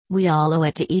We all owe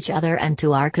it to each other and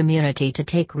to our community to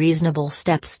take reasonable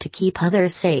steps to keep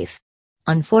others safe.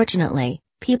 Unfortunately,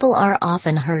 people are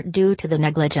often hurt due to the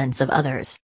negligence of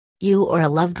others. You or a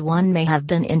loved one may have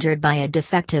been injured by a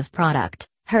defective product,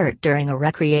 hurt during a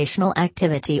recreational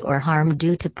activity, or harmed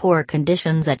due to poor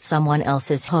conditions at someone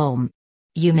else's home.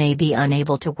 You may be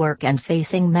unable to work and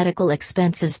facing medical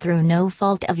expenses through no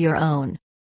fault of your own.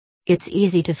 It's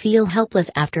easy to feel helpless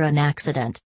after an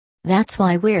accident. That's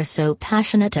why we're so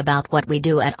passionate about what we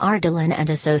do at Ardalan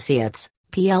and Associates,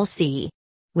 plc.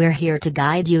 We're here to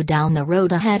guide you down the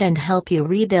road ahead and help you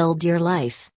rebuild your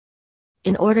life.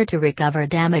 In order to recover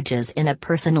damages in a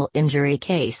personal injury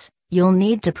case, you'll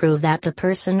need to prove that the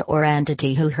person or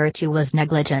entity who hurt you was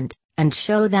negligent, and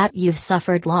show that you've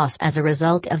suffered loss as a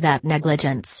result of that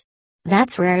negligence.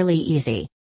 That's rarely easy.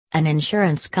 An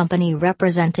insurance company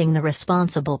representing the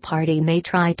responsible party may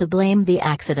try to blame the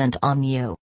accident on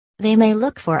you. They may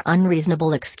look for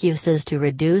unreasonable excuses to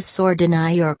reduce or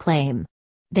deny your claim.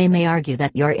 They may argue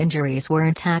that your injuries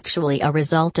weren't actually a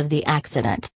result of the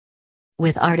accident.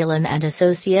 With Ardalan and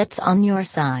Associates on your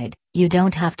side, you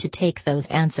don't have to take those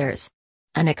answers.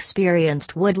 An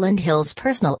experienced Woodland Hills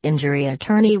personal injury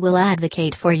attorney will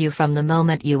advocate for you from the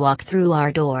moment you walk through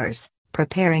our doors,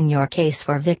 preparing your case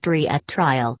for victory at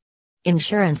trial.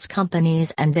 Insurance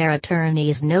companies and their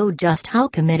attorneys know just how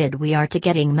committed we are to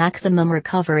getting maximum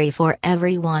recovery for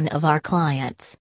every one of our clients.